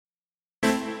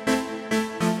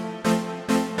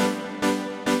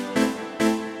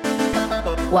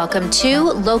Welcome to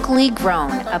Locally Grown,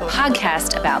 a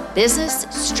podcast about business,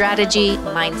 strategy,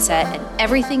 mindset, and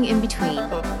everything in between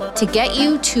to get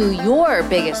you to your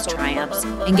biggest triumphs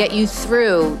and get you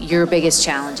through your biggest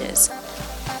challenges.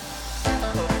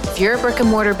 If you're a brick and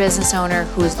mortar business owner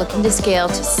who is looking to scale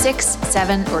to 6,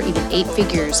 7, or even 8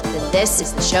 figures, then this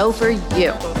is the show for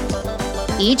you.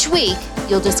 Each week,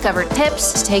 you'll discover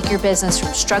tips to take your business from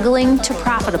struggling to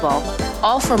profitable,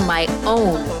 all from my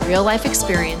own real-life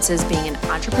experiences being an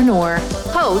entrepreneur,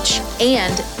 coach,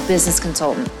 and business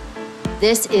consultant.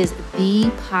 This is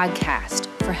the podcast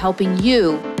for helping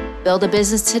you build a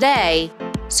business today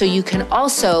so you can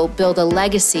also build a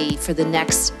legacy for the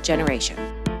next generation.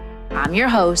 I'm your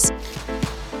host,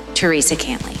 Teresa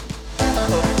Cantley.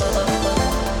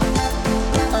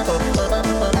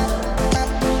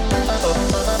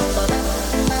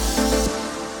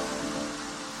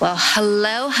 Well,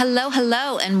 hello,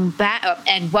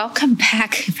 and welcome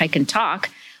back, if I can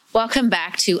talk. Welcome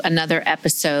back to another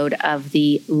episode of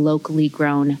the Locally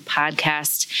Grown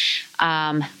podcast,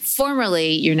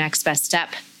 formerly Your Next Best Step.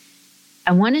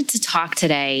 I wanted to talk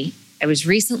today. I was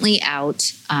recently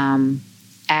out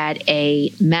at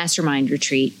a mastermind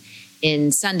retreat in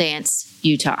Sundance,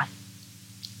 Utah,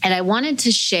 and I wanted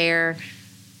to share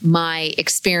my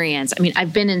experience. I mean,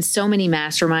 I've been in so many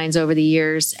masterminds over the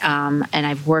years, and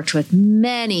I've worked with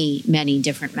many, many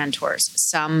different mentors,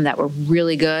 some that were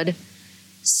really good,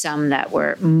 some that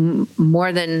were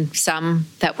more than some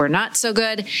that were not so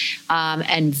good,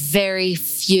 and very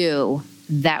few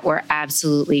that were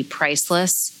absolutely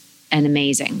priceless and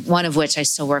amazing, one of which I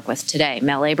still work with today,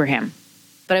 Mel Abraham.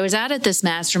 But I was out at this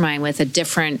mastermind with a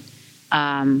different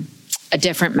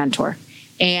mentor.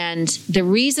 And the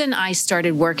reason I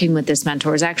started working with this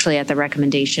mentor was actually at the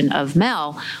recommendation of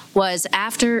Mel, was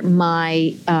after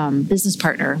my business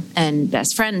partner and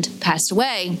best friend passed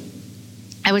away,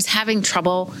 I was having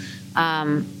trouble.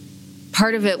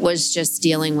 Part of it was just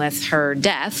dealing with her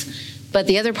death, but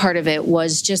the other part of it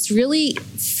was just really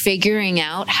figuring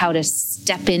out how to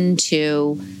step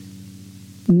into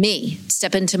me,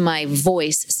 step into my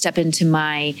voice, step into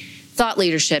my thought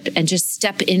leadership, and just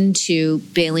step into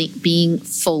being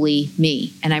fully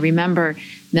me. And I remember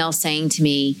Mel saying to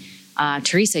me,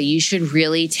 Teresa, you should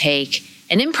really take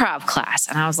an improv class.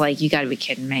 And I was like, you got to be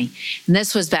kidding me. And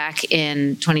this was back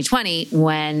in 2020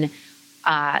 when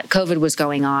COVID was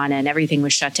going on and everything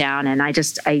was shut down. And I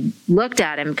looked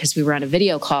at him because we were on a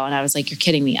video call and I was like, you're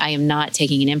kidding me. I am not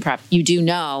taking an improv. You do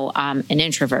know I'm an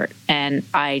introvert and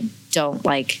I don't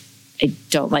like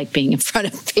being in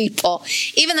front of people,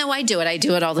 even though I do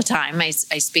it all the time. I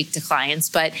speak to clients,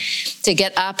 but to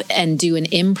get up and do an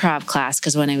improv class,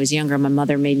 because when I was younger, my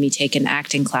mother made me take an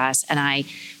acting class and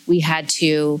we had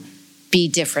to be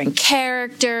different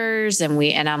characters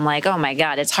and I'm like, oh my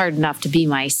God, it's hard enough to be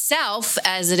myself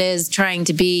as it is trying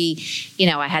to be,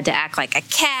 I had to act like a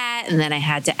cat and then I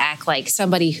had to act like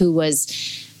somebody who was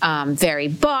very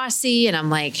bossy. And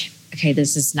I'm like, okay,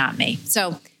 this is not me.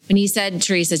 So when he said,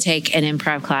 Teresa, take an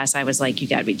improv class, I was like, you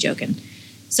got to be joking.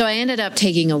 So I ended up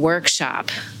taking a workshop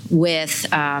with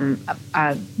a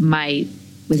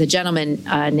gentleman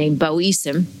named Bo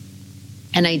Eason,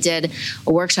 and I did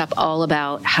a workshop all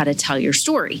about how to tell your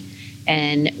story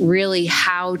and really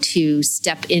how to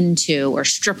step into or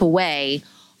strip away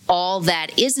all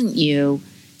that isn't you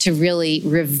to really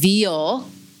reveal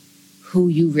who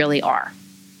you really are.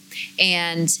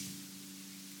 And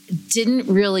didn't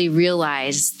really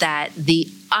realize that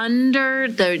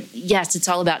yes, it's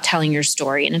all about telling your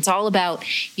story and it's all about,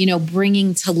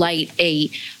 bringing to light a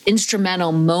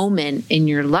instrumental moment in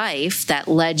your life that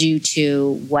led you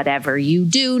to whatever you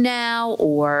do now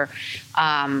or,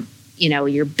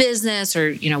 your business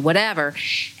or, whatever.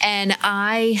 And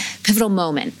pivotal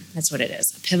moment, that's what it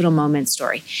is, a pivotal moment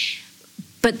story.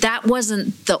 But that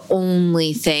wasn't the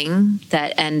only thing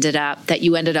that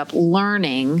you ended up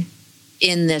learning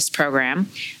in this program.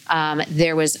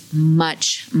 There was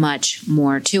much, much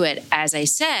more to it. As I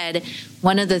said,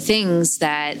 one of the things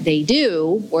that they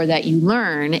do or that you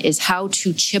learn is how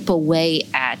to chip away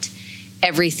at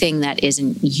everything that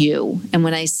isn't you. And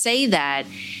when I say that,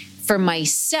 for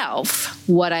myself,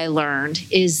 what I learned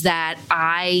is that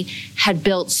I had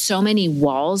built so many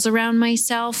walls around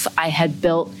myself. I had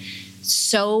put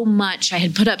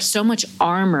up so much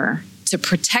armor to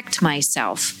protect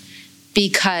myself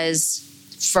because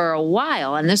for a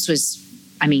while, and this was,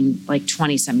 like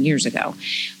 20 some years ago,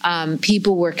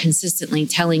 people were consistently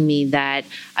telling me that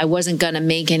I wasn't going to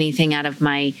make anything out of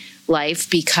my life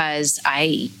because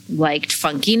I liked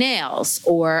funky nails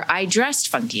or I dressed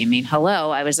funky. I mean,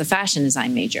 hello, I was a fashion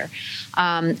design major.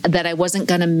 That I wasn't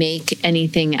going to make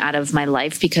anything out of my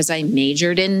life because I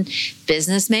majored in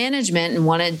business management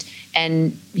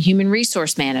and human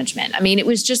resource management. I mean, it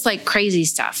was just like crazy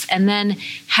stuff. And then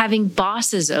having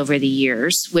bosses over the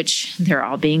years, which they're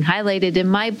all being highlighted in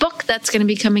my book that's going to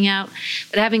be coming out,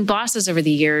 but having bosses over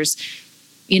the years,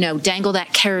 dangle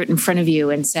that carrot in front of you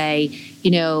and say,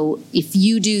 if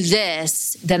you do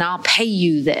this, then I'll pay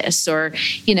you this, or,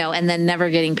 and then never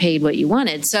getting paid what you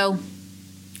wanted. So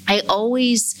I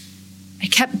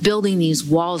kept building these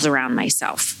walls around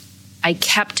myself. I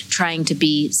kept trying to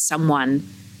be someone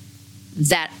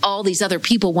that all these other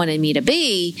people wanted me to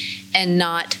be and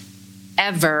not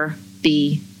ever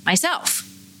be myself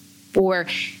or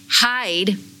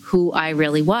hide who I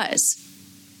really was.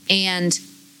 And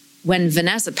when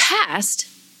Vanessa passed,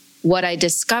 what I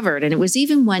discovered, and it was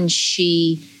even when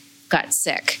she got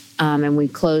sick and we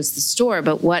closed the store,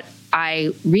 but what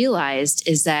I realized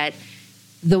is that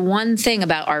the one thing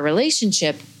about our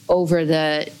relationship over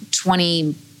the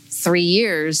 23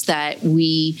 years that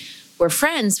we were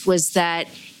friends was that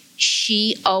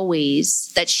she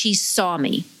saw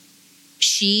me.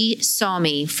 She saw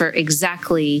me for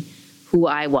exactly who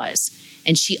I was.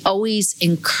 And she always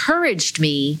encouraged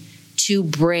me to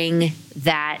bring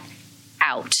that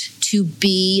out, to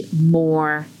be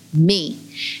more me.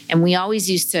 And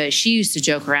she used to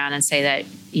joke around and say that,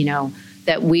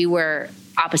 that we were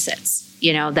opposites,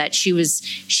 that she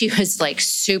was like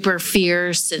super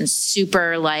fierce and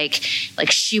super like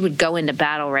she would go into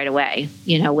battle right away,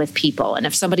 with people. And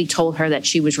if somebody told her that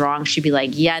she was wrong, she'd be like,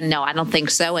 yeah, no, I don't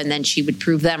think so. And then she would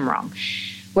prove them wrong.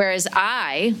 Whereas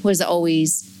I was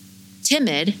always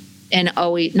timid and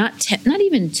always not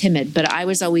even timid, but I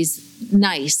was always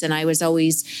nice and I was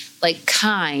always like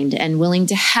kind and willing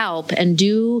to help and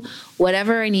do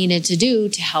whatever I needed to do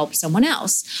to help someone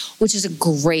else, which is a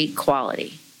great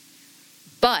quality.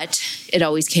 But it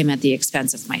always came at the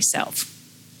expense of myself.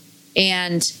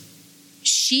 And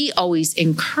she always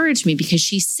encouraged me because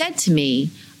she said to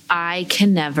me, I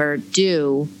can never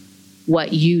do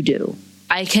what you do.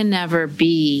 I can never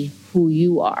be who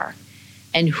you are.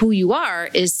 And who you are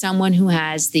is someone who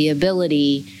has the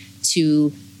ability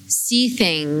to see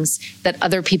things that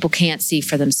other people can't see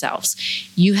for themselves.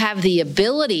 You have the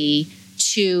ability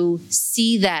to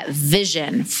see that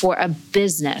vision for a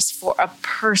business, for a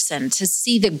person, to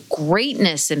see the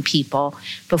greatness in people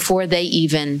before they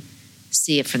even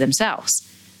see it for themselves.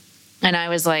 And I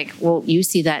was like, well, you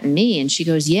see that in me? And she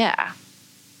goes, yeah.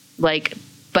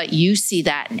 But you see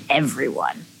that in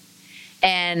everyone.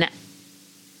 And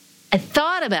I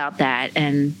thought about that.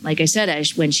 And like I said,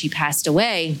 when she passed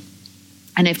away,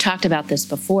 and I've talked about this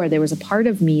before, there was a part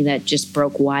of me that just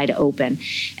broke wide open.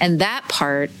 And that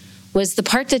part was the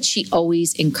part that she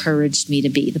always encouraged me to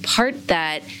be, the part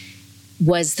that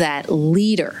was that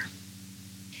leader.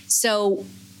 So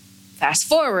fast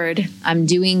forward, I'm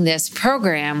doing this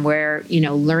program where,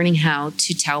 learning how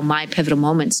to tell my pivotal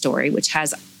moment story, which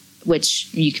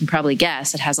you can probably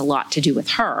guess, it has a lot to do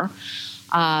with her.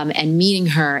 And meeting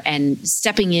her and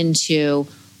stepping into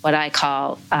what I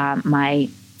call my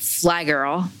fly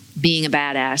girl, being a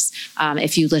badass,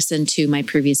 if you listen to my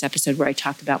previous episode where I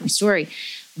talked about my story.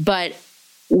 But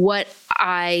what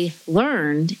I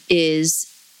learned is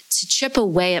to chip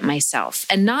away at myself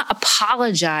and not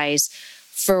apologize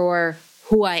for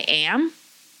who I am,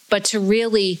 but to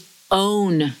really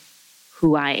own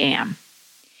who I am.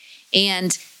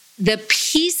 And the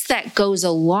piece that goes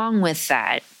along with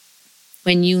that,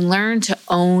 when you learn to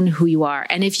own who you are,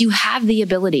 and if you have the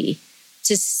ability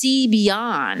to see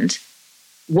beyond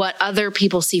what other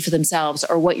people see for themselves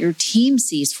or what your team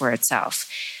sees for itself,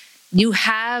 you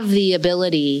have the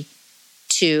ability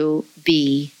to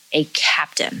be a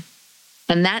captain.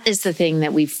 And that is the thing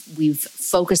that we've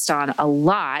focused on a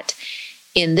lot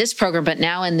in this program, but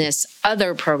now in this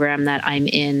other program that I'm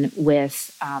in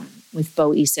with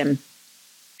Bo Eason.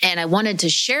 And I wanted to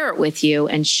share it with you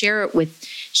and share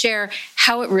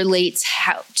how it relates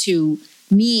to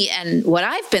me and what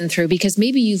I've been through, because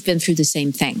maybe you've been through the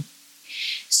same thing.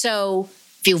 So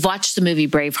if you've watched the movie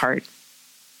Braveheart,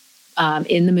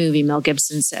 in the movie, Mel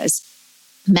Gibson says,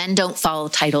 men don't follow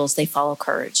titles, they follow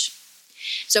courage.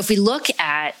 So if we look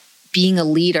at being a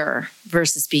leader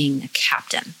versus being a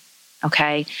captain,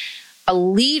 okay,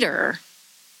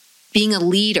 being a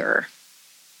leader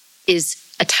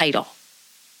is a title.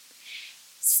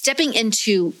 Stepping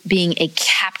into being a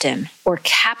captain or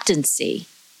captaincy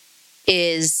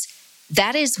is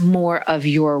more of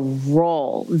your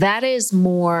role. That is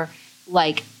more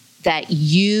like that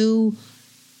you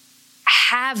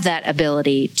have that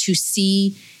ability to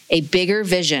see a bigger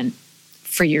vision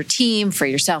for your team, for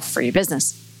yourself, for your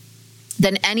business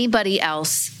than anybody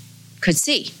else could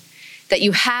see. That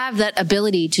you have that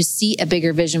ability to see a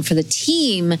bigger vision for the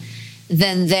team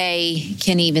than they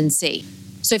can even see.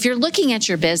 So if you're looking at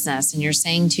your business and you're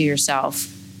saying to yourself,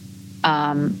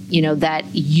 that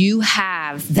you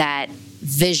have that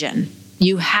vision,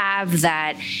 you have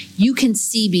that, you can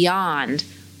see beyond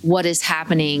what is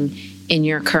happening in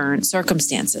your current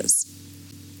circumstances.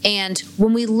 And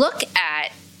when we look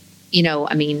at,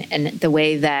 and the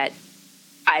way that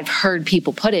I've heard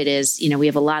people put it is, we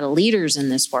have a lot of leaders in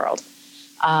this world,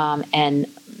 and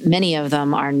many of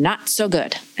them are not so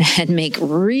good and make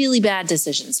really bad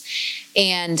decisions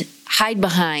and hide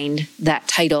behind that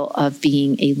title of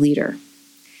being a leader.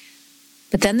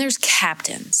 But then there's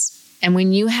captains. And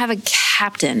when you have a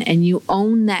captain and you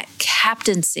own that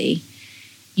captaincy,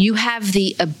 you have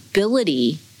the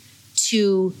ability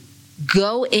to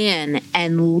go in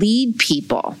and lead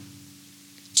people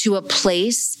to a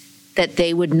place that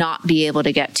they would not be able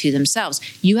to get to themselves.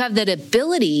 You have that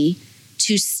ability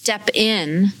to step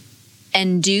in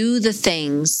and do the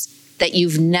things that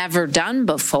you've never done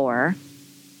before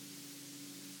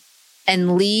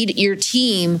and lead your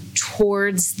team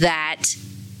towards that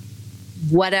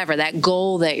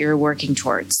goal that you're working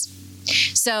towards.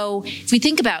 So if we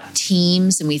think about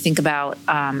teams and we think about,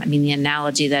 the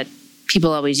analogy that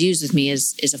people always use with me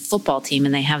is a football team,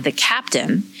 and they have the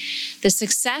captain. The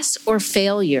success or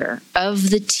failure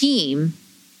of the team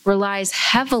relies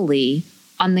heavily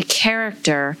on the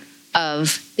character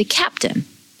of the captain.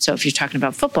 So if you're talking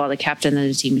about football, the captain of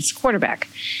the team is quarterback.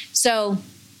 So,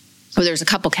 there's a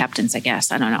couple captains, I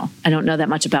guess. I don't know. I don't know that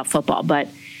much about football, but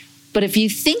if you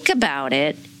think about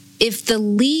it, if the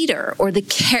leader or the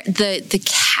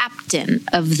captain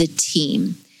of the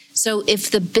team, so if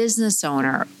the business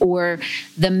owner or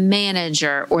the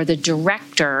manager or the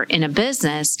director in a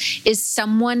business is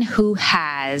someone who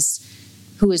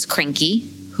is cranky,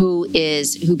 who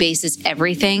bases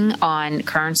everything on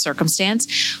current circumstance,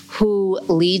 who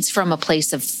leads from a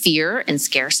place of fear and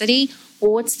scarcity,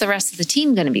 well, what's the rest of the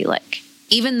team going to be like?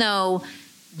 Even though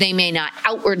they may not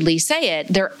outwardly say it,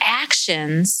 their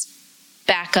actions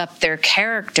back up their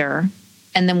character.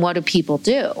 And then what do people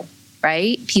do,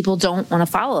 right? People don't want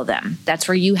to follow them. That's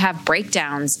where you have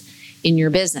breakdowns in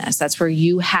your business. That's where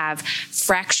you have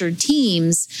fractured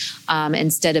teams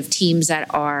instead of teams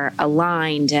that are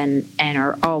aligned and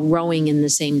are all rowing in the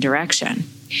same direction.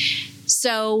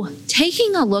 So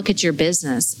taking a look at your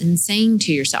business and saying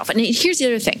to yourself, and here's the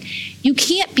other thing, you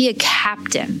can't be a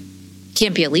captain,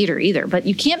 can't be a leader either, but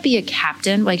you can't be a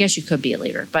captain. Well, I guess you could be a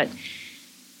leader, but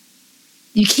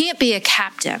you can't be a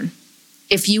captain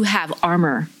if you have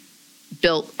armor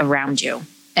built around you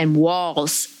and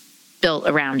walls built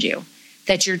around you,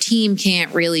 that your team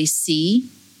can't really see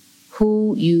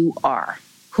who you are,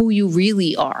 who you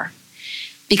really are.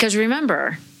 Because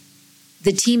remember,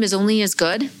 the team is only as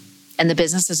good and the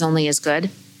business is only as good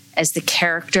as the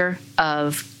character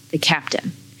of the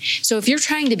captain. So if you're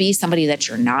trying to be somebody that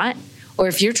you're not, or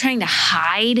if you're trying to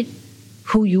hide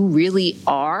who you really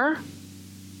are,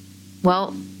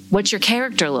 well, what's your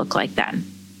character look like then,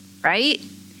 right?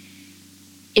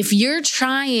 If you're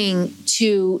trying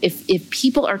to, if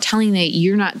people are telling you that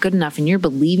you're not good enough and you're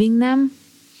believing them,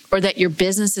 or that your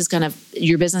business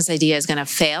idea is gonna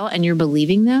fail and you're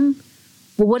believing them,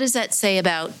 well, what does that say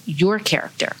about your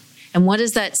character? And what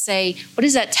does that say? What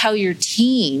does that tell your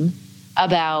team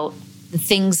about the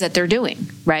things that they're doing,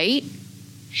 right?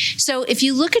 So if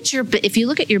you look at your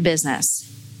business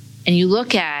and you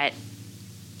look at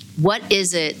what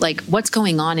is it like, what's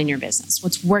going on in your business,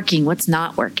 what's working, what's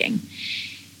not working.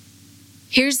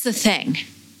 Here's the thing,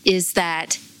 is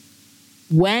that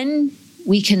when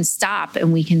we can stop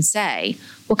and we can say,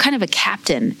 what kind of a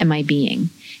captain am I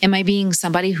being? Am I being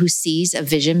somebody who sees a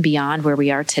vision beyond where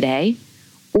we are today?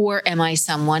 Or am I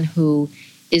someone who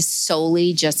is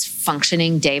solely just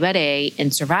functioning day by day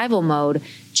in survival mode,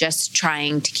 just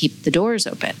trying to keep the doors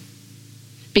open?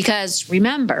 Because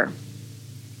remember,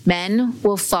 men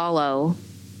will follow,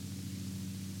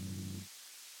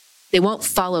 they won't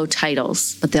follow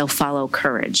titles, but they'll follow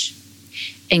courage.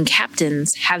 And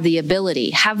captains have the ability,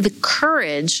 have the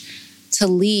courage to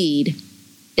lead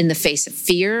in the face of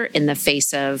fear, in the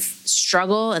face of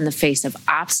struggle, in the face of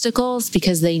obstacles,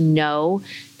 because they know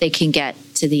they can get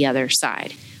to the other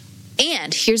side.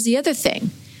 And here's the other thing.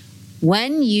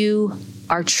 When you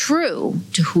are true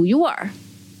to who you are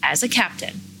as a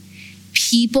captain,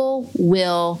 people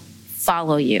will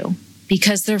follow you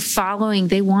because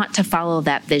they want to follow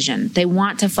that vision. They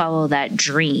want to follow that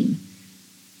dream.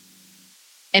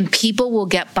 and people will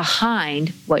get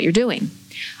behind what you're doing.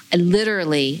 I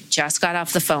literally just got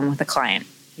off the phone with a client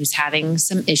who's having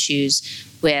some issues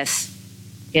with,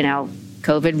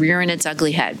 COVID rearing its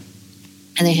ugly head.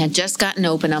 And they had just gotten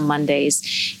open on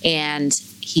Mondays. And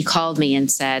he called me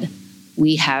and said,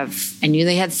 I knew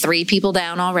they had 3 people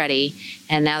down already,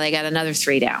 and now they got another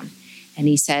 3 down. And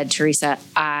he said, Teresa,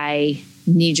 I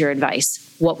need your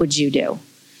advice. What would you do?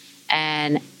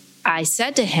 And I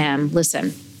said to him,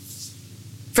 listen,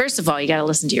 first of all, you got to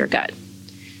listen to your gut.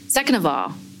 Second of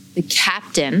all, the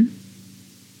captain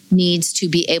needs to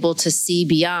be able to see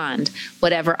beyond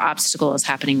whatever obstacle is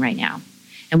happening right now.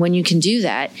 And when you can do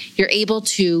that, you're able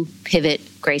to pivot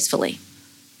gracefully.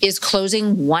 Is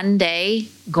closing one day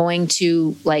going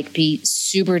to be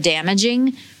super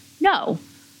damaging? No.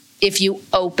 If you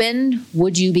opened,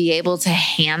 would you be able to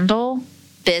handle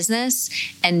business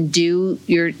and do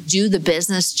the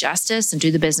business justice and do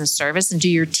the business service and do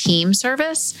your team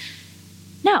service?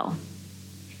 No.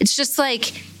 It's just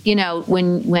like,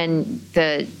 when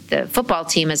the football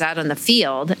team is out on the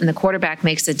field and the quarterback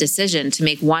makes a decision to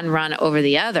make one run over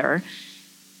the other,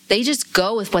 they just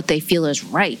go with what they feel is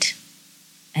right.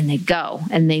 And they go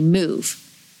and they move.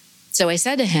 So I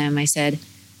said to him,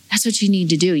 that's what you need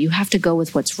to do. You have to go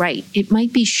with what's right. It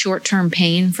might be short-term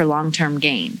pain for long-term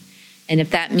gain. And if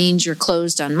that means you're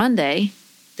closed on Monday,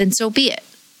 then so be it.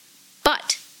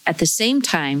 But at the same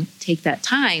time, take that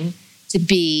time to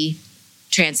be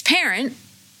transparent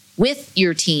with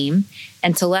your team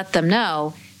and to let them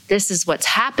know this is what's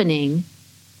happening.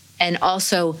 And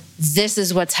also, this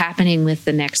is what's happening with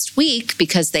the next week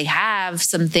because they have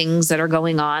some things that are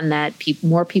going on that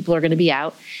more people are going to be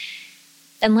out.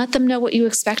 And let them know what you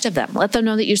expect of them. Let them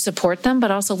know that you support them,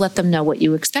 but also let them know what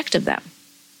you expect of them.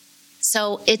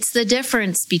 So it's the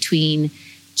difference between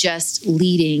just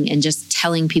leading and just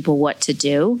telling people what to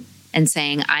do and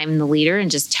saying, I'm the leader and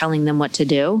just telling them what to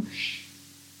do.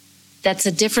 That's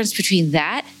a difference between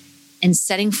that and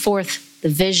setting forth the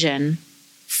vision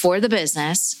for the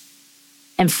business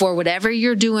and for whatever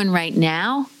you're doing right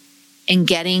now and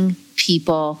getting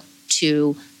people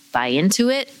to buy into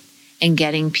it and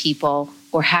getting people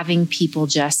or having people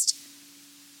just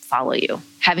follow you,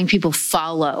 having people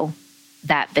follow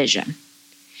that vision.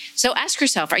 So ask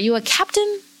yourself, are you a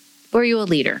captain or are you a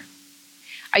leader?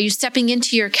 Are you stepping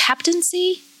into your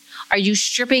captaincy? Are you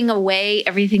stripping away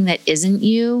everything that isn't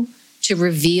you to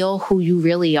reveal who you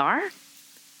really are?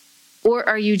 Or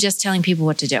are you just telling people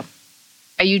what to do?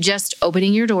 Are you just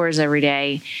opening your doors every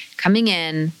day, coming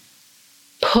in,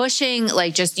 pushing,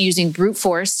 just using brute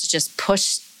force to just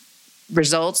push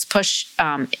results,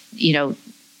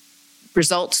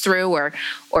 results through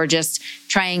or just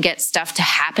try and get stuff to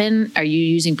happen? Are you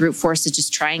using brute force to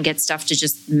just try and get stuff to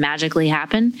just magically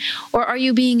happen? Or are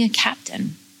you being a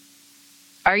captain?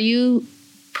 Are you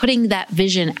putting that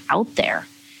vision out there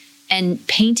and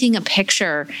painting a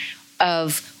picture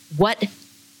of what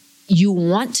you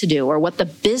want to do or what the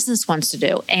business wants to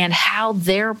do and how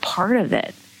they're part of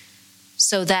it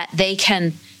so that they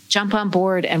can jump on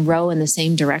board and row in the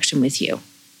same direction with you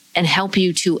and help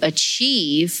you to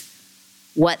achieve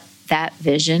what that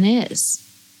vision is?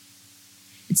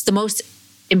 It's the most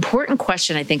important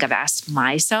question I think I've asked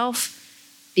myself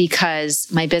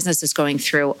because my business is going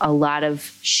through a lot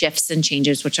of shifts and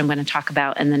changes, which I'm going to talk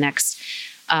about in the next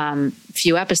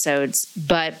few episodes.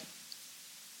 But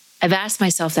I've asked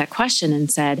myself that question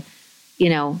and said,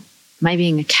 am I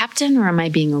being a captain or am I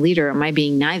being a leader? Or am I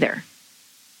being neither?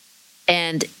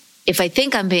 And if I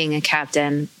think I'm being a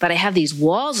captain, but I have these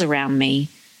walls around me,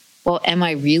 well, am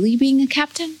I really being a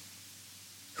captain?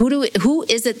 Who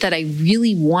is it that I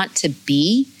really want to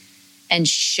be and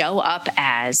show up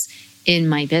as in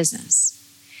my business?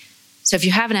 So if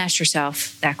you haven't asked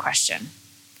yourself that question,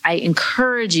 I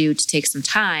encourage you to take some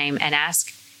time and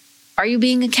ask, are you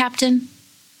being a captain?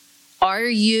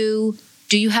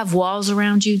 Do you have walls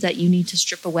around you that you need to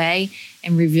strip away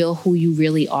and reveal who you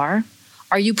really are?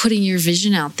 Are you putting your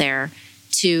vision out there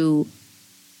to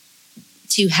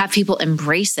have people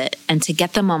embrace it and to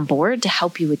get them on board to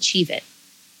help you achieve it?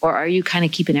 Or are you kind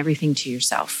of keeping everything to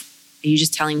yourself? Are you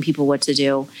just telling people what to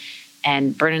do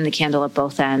and burning the candle at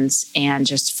both ends and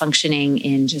just functioning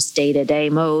in just day-to-day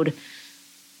mode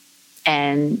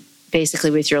and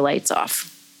basically with your lights off?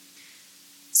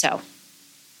 So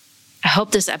I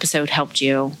hope this episode helped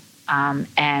you.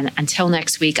 And until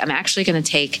next week, I'm actually going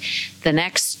to take the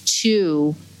next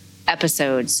 2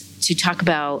 episodes to talk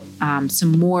about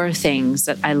some more things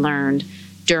that I learned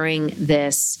during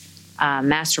this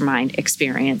mastermind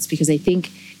experience, because I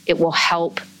think it will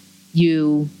help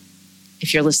you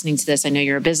if you're listening to this. I know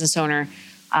you're a business owner,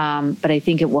 but I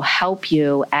think it will help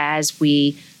you as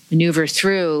we maneuver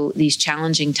through these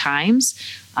challenging times.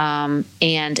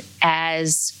 And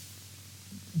as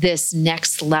this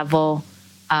next level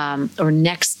or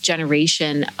next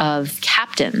generation of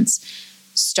captains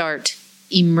start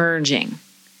emerging,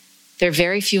 they're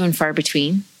very few and far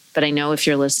between, but I know if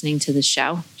you're listening to this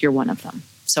show, you're one of them.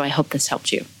 So I hope this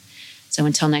helped you. So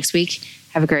until next week,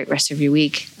 have a great rest of your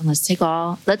week. And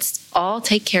let's all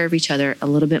take care of each other a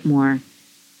little bit more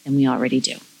than we already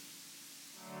do.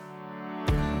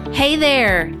 Hey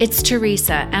there, it's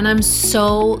Teresa, and I'm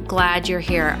so glad you're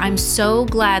here. I'm so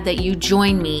glad that you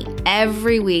join me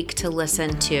every week to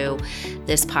listen to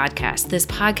this podcast. This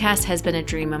podcast has been a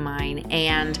dream of mine,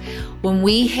 and when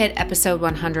we hit episode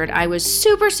 100, I was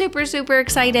super, super, super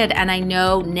excited, and I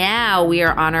know now we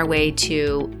are on our way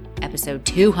to episode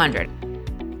 200.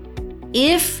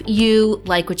 If you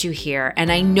like what you hear, and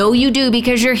I know you do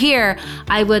because you're here,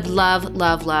 I would love,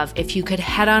 love, love if you could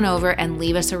head on over and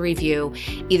leave us a review,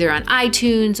 either on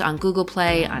iTunes, on Google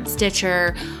Play, on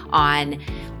Stitcher, on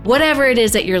whatever it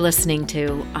is that you're listening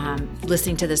to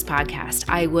this podcast.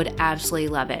 I would absolutely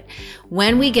love it.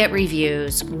 When we get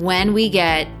reviews, when we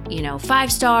get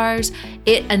 5 stars,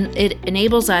 it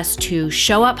enables us to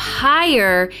show up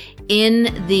higher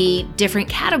in the different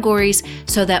categories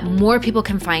so that more people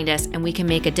can find us and we can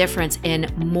make a difference in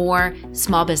more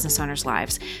small business owners'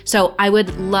 lives. So I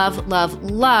would love, love,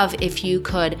 love if you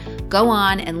could go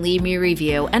on and leave me a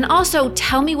review, and also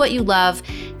tell me what you love,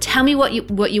 tell me what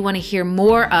you want to hear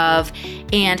more of,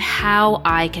 and how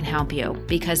I can help you,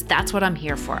 because that's what I'm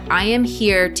here for. I am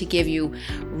here to give you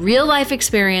real life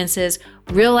experiences,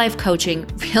 real life coaching,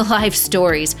 real life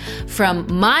stories from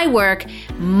my work,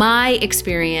 my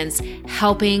experience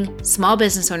helping small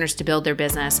business owners to build their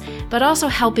business, but also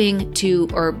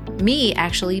me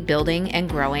actually building and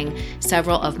growing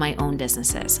several of my own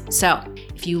businesses. So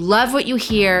if you love what you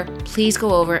hear, please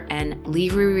go over and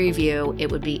leave a review.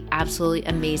 It would be absolutely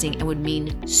amazing. It would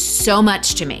mean so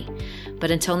much to me.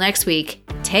 But until next week,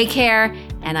 take care,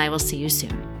 and I will see you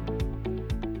soon.